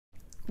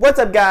What's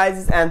up, guys?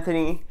 It's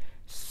Anthony.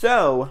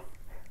 So,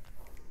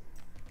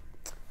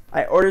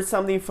 I ordered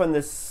something from the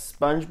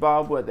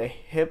SpongeBob with a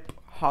hip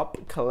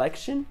hop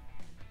collection.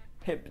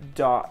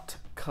 HIPDOT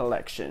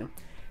collection.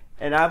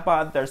 And I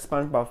bought their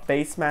SpongeBob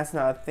face mask.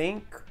 Now, I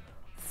think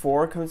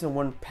 4 comes in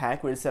one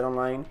pack, which it said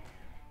online.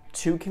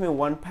 2 came in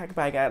one pack,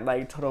 but I got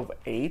like a total of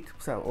 8.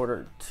 So, I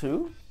ordered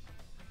 2.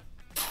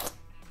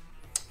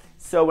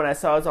 So, when I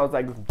saw this, I was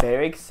like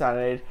very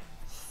excited.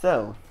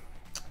 So,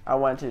 I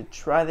wanted to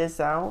try this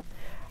out.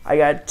 I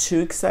got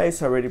too excited,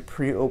 so I already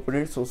pre-opened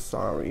it, so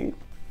sorry.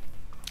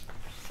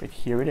 But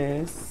here it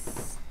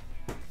is.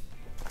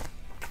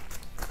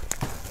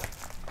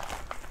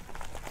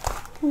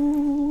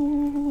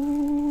 Ooh,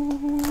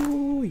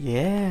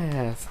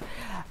 yes.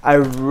 I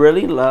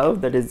really love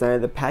the design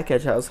of the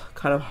package. It was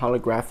kind of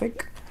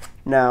holographic.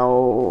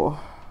 Now,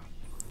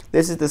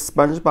 this is the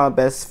SpongeBob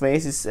Best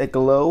Face. It's a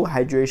glow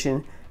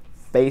hydration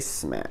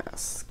face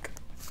mask.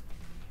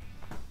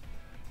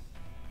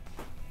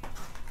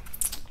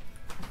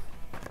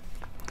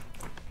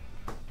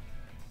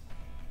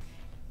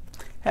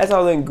 Has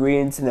all the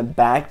ingredients in the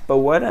back, but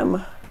what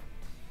I'm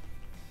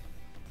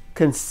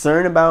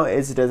concerned about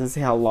is it doesn't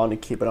say how long to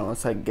keep it on.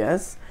 So I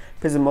guess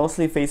because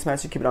mostly face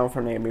masks you keep it on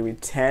for maybe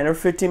 10 or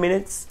 15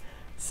 minutes,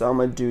 so I'm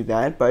gonna do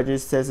that. But it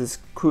just says it's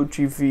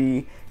cruelty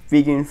free,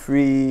 vegan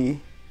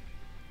free,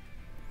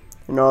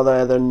 and all the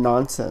other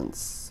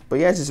nonsense. But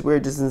yeah, it's just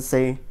weird. It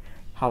doesn't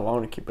how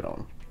long to keep it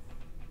on.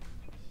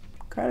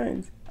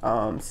 Kind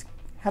of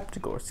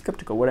skeptical or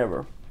skeptical,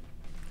 whatever.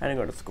 I didn't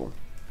go to school.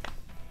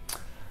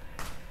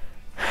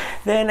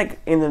 Then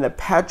the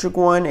Patrick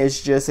one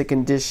is just a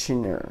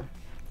conditioner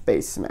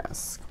face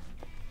mask.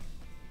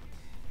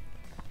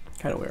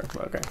 Kind of weird,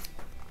 but okay.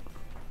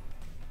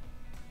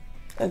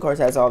 And of course,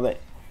 it has all the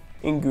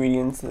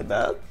ingredients in the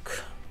back.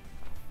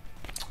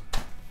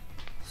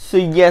 So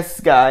yes,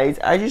 guys,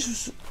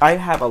 I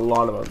have a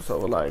lot of them. So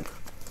like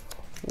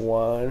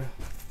 1,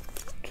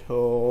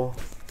 2,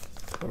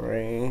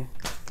 3,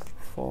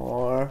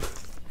 4,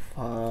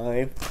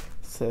 5,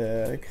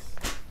 6,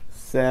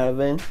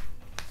 7.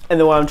 And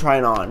the one I'm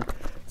trying on.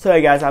 So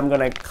hey guys, I'm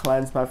gonna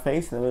cleanse my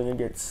face and then we're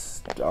gonna get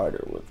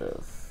started with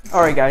this.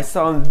 Alright guys,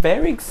 so I'm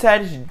very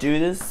excited to do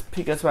this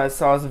because what I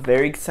saw is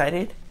very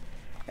excited.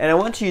 And I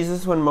want to use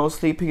this one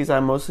mostly because I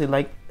mostly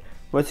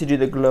want to do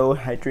the glow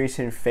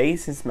hydration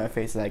face since my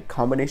face is like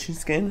combination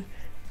skin.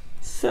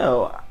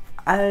 So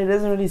it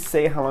doesn't really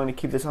say how long to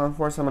keep this on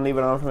for, so I'm gonna leave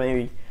it on for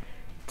maybe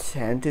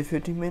 10 to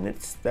 15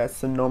 minutes. That's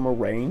the normal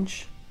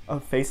range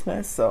of face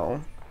mask,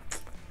 so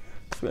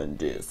that's what I'm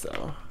gonna do.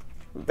 So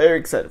I'm very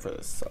excited for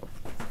this. So,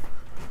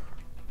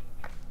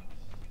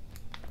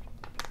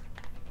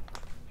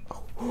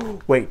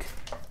 oh, wait,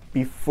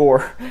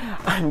 before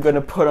I'm gonna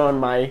put on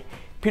my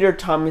Peter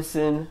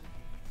Thomason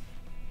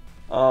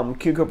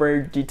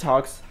Cucumber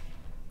Detox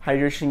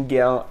Hydration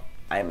Gel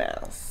Eye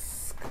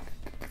Mask.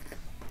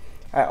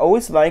 I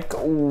always like.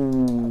 Okay.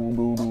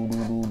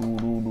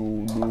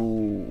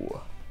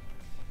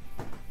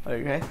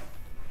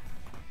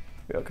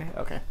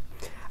 Okay.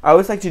 I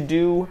always like to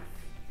do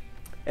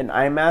an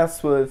eye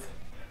mask with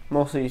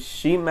mostly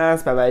sheet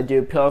mask, but if I do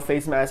a peel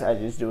face mask, I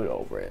just do it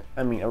over it.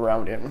 I mean,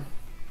 around it.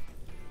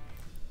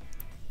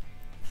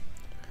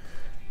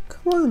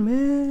 Come on,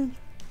 man.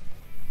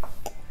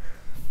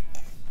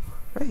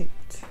 Right.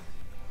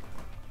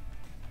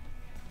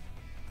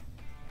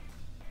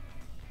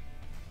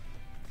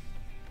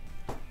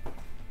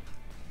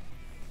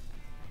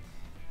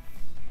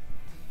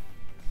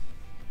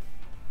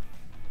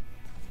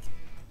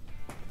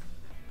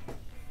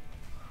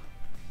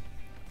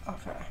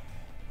 Okay.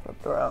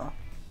 Flip around.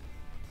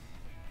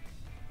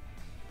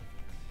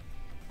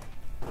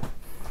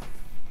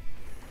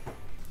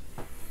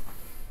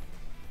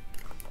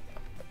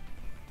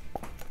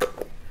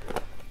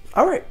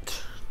 All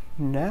right,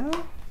 now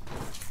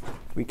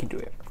we can do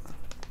it.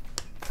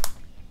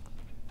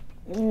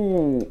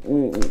 Ooh.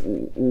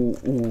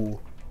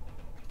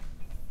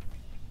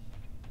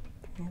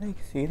 Can you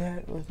see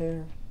that right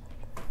there?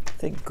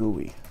 It's like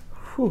gooey.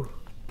 Whew.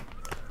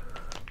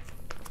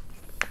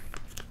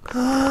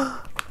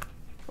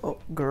 Oh,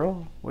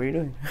 girl, what are you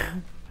doing?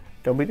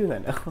 Don't be doing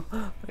that now.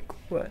 Like,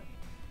 what?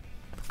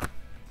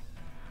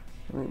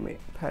 Let me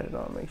pat it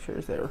on, make sure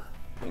it's there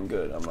and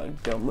good. I'm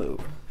like, don't move.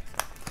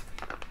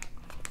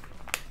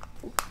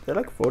 They're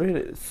like folded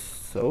it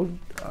so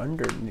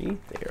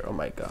underneath there. Oh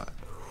my god.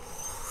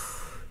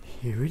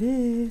 Here it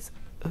is.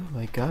 Oh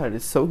my god,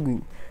 it's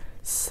so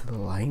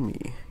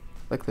slimy.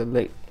 Like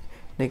the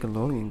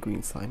Nickelodeon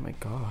green slime. My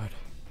god.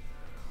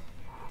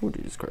 Oh,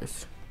 Jesus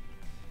Christ.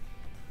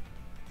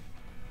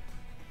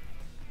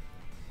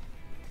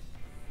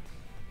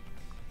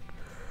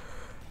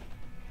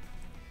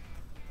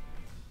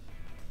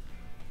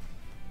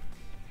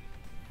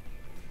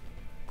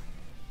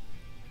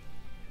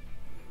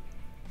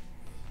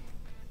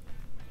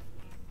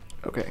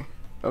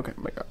 Okay,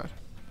 my god.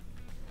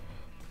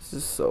 This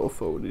is so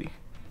foldy.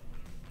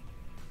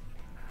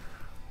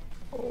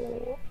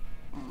 Oh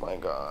my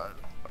god.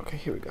 Okay,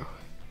 here we go.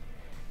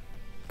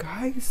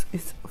 Guys,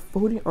 it's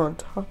floating on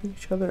top of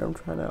each other. I'm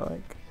trying to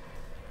like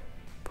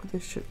put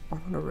this shit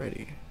on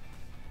already.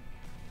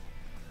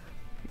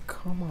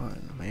 Come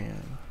on,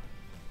 man.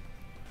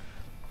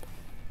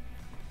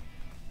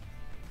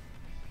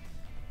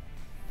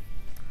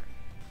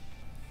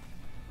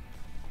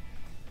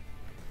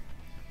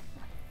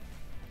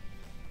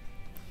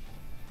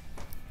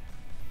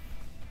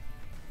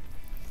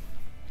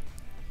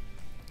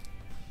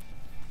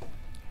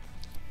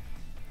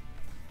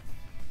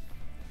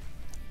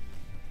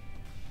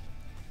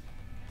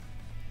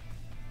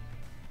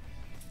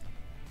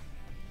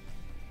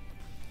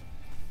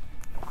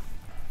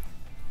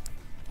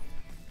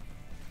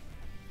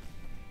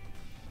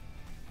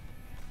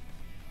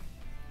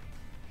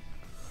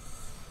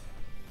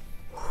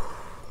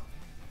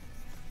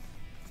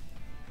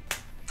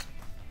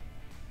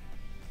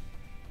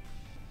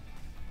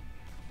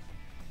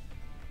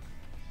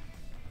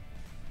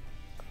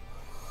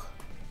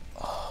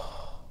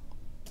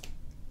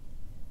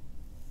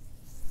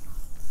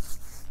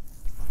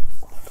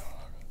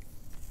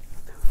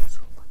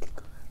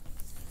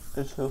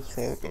 It feels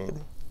so good.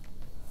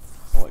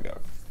 Oh my god.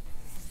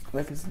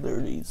 Like it's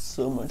literally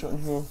so much on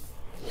here.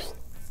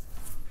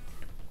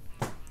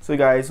 So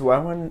guys, what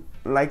I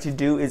like to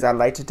do is I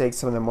like to take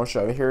some of the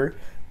moisture out of here,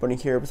 put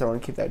it here because I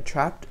want to keep that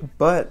trapped.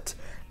 But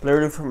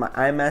literally for my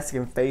eye mask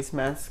and face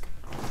mask,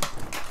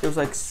 it was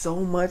like so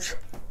much.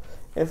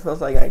 It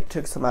feels like I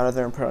took some out of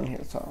there and put it on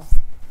here. So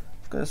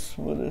I'm gonna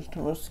smooth this to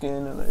my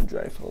skin and then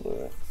dry fold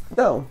it.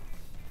 So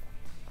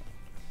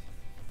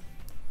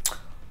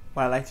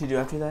what I like to do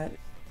after that,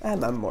 I have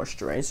my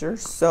moisturizer,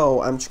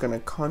 so I'm just gonna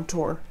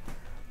contour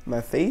my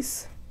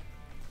face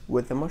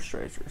with the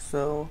moisturizer.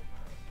 So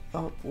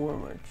up where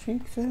my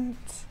cheeks at,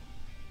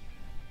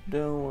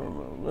 down where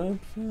my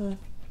lips at,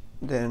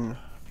 then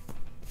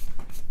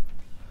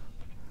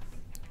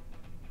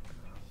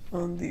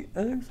on the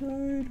other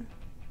side,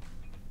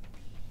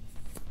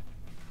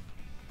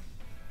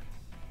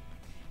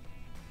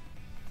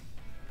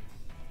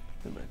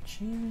 then my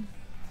chin,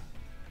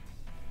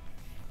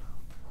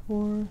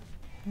 forehead,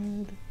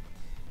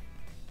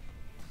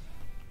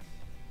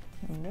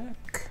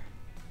 neck,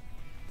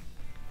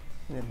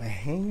 and then my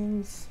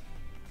hands,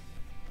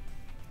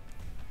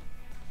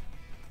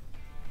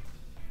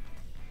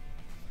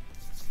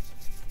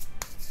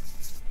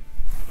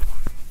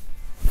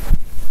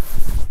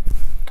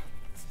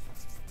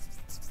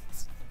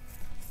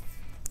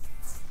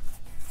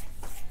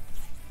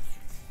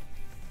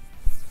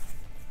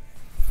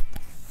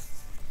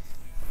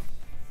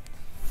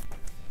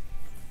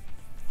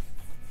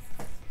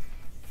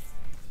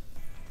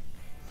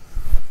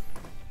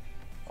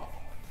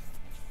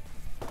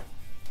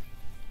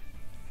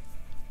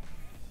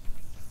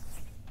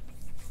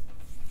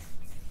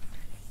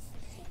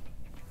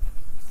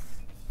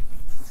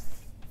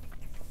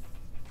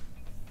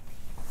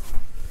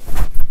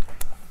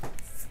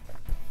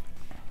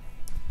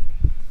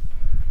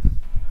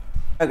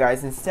 now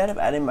guys, instead of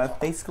adding my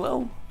face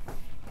glow,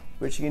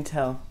 which you can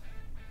tell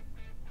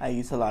I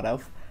use a lot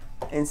of,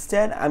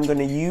 instead I'm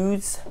gonna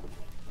use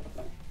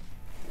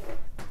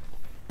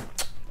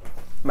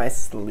my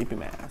sleepy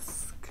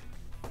mask.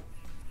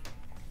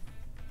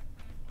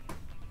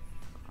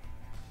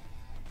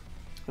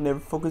 It never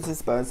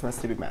focuses, but it's my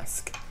sleepy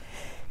mask.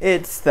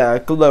 It's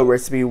the Glow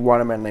Recipe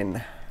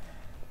Watermelon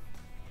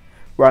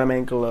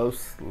Glow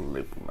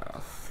Sleepy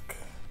Mask.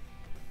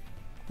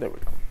 There we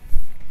go.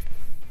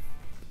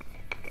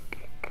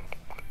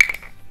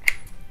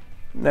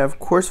 Now, of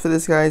course, for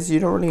this, guys, you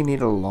don't really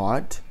need a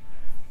lot.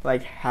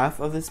 Like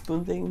half of the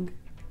spoon thing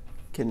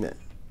can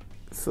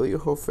fill your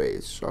whole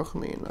face.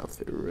 Shockingly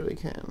enough, it really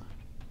can.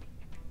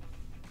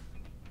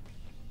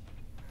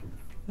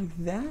 Like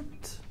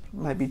that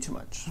might be too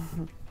much.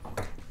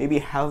 Maybe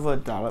half a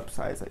dollop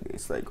size, I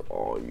guess. Like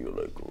all you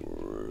like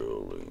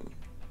really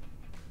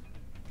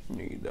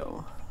need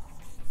though.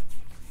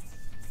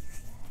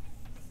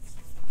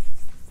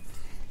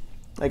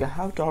 Like a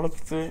half dollop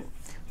of it.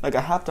 Like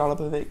a half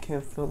dollop of it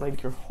can fill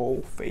like your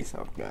whole face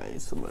up,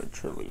 guys.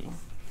 Literally,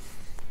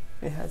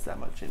 it has that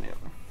much in it.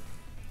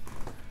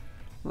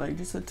 Like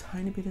just a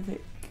tiny bit of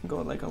it can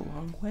go like a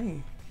long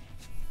way.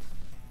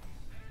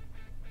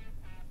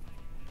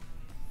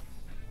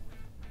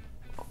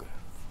 Okay.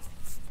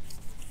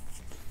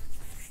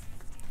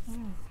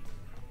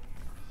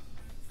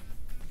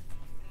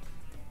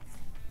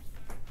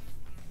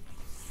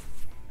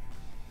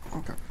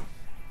 Okay.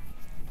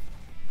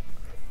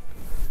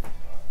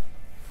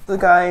 So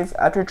guys,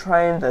 after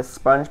trying the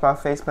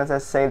SpongeBob face mask, I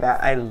say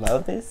that I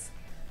love this.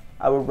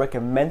 I would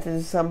recommend it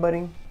to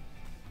somebody.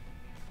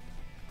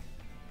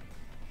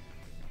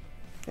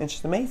 It's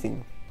just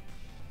amazing.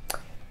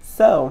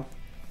 So,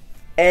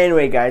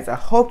 anyway guys, I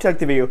hope you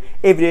liked the video.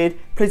 If you did,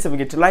 please don't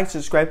forget to like,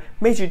 subscribe.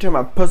 Make sure you turn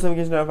my post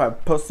notifications on if I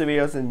post the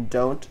videos, and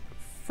don't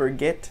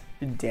forget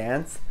to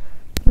dance,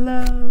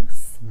 love,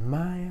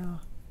 smile,